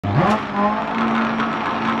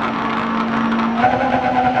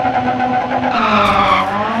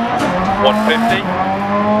150,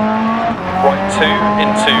 right 2,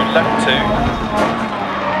 into left 2,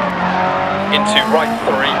 into right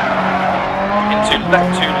 3, into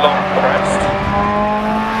left 2 long crest,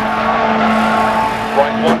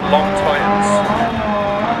 right 1 long tightens,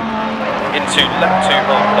 into left 2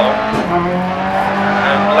 half long,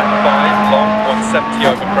 and left 5 long 170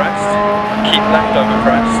 over crest, keep left over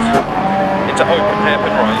crest, into open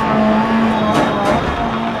hairpin right,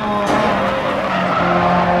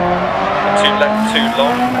 into left 2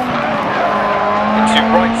 long, into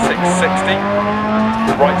right 660,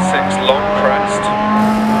 right 6 long crest,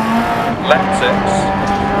 left 6,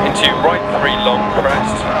 into right 3 long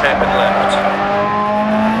crest, hairpin left,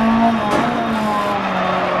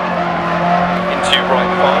 into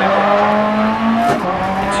right 5,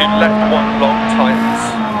 into left 1 long tightens,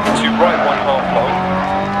 into right 1 half long,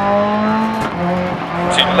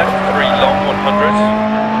 into left 3 long 100,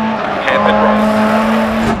 hairpin right,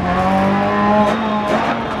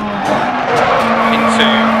 into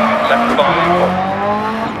left 5,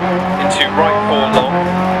 into right 4 long,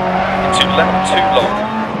 into left 2 long,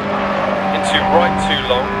 into right 2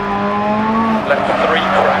 long, left 3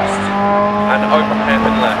 crest, and open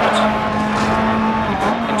hairpin left,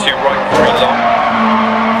 into right 3 long,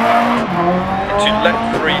 into left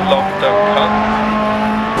 3 long don't cut,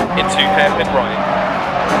 into hairpin right,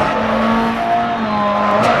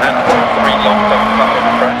 and right 3 long don't cut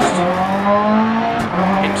over crest,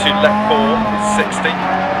 into left 4 is 60,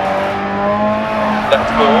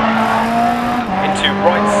 left 4, into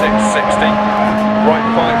right 6 60, right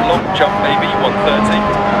 5 long jump maybe 130,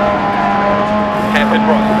 hairpin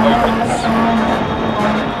right opens,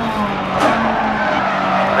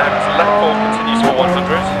 and left 4 continues for 100,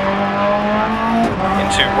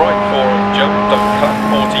 into right 4 jump don't cut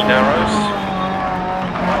 40 narrows,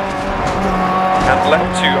 and left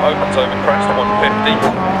 2 opens over crest 150,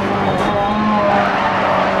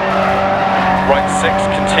 right 6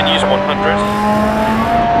 continues 100,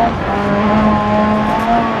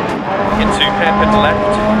 into hairpin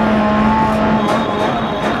left,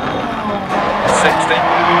 60,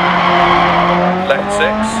 left 6,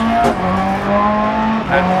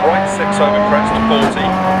 and right 6 over crest 40,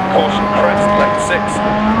 caution crest left 6,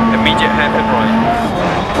 immediate hairpin right,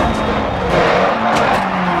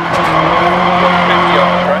 150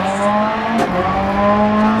 over crest,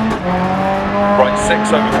 right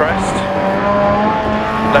 6 over crest,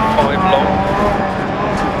 left 5 long,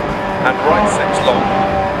 and right 6 long,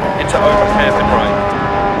 into open hairpin right,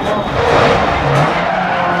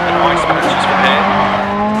 and ice patches from here,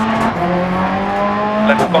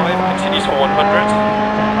 left 5 continues for 100,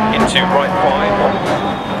 into right 5,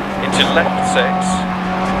 into left 6,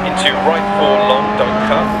 into right 4 long don't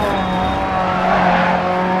cut,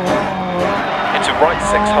 into right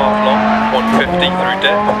 6 half long 150 through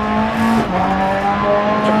dip,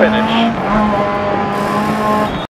 to finish.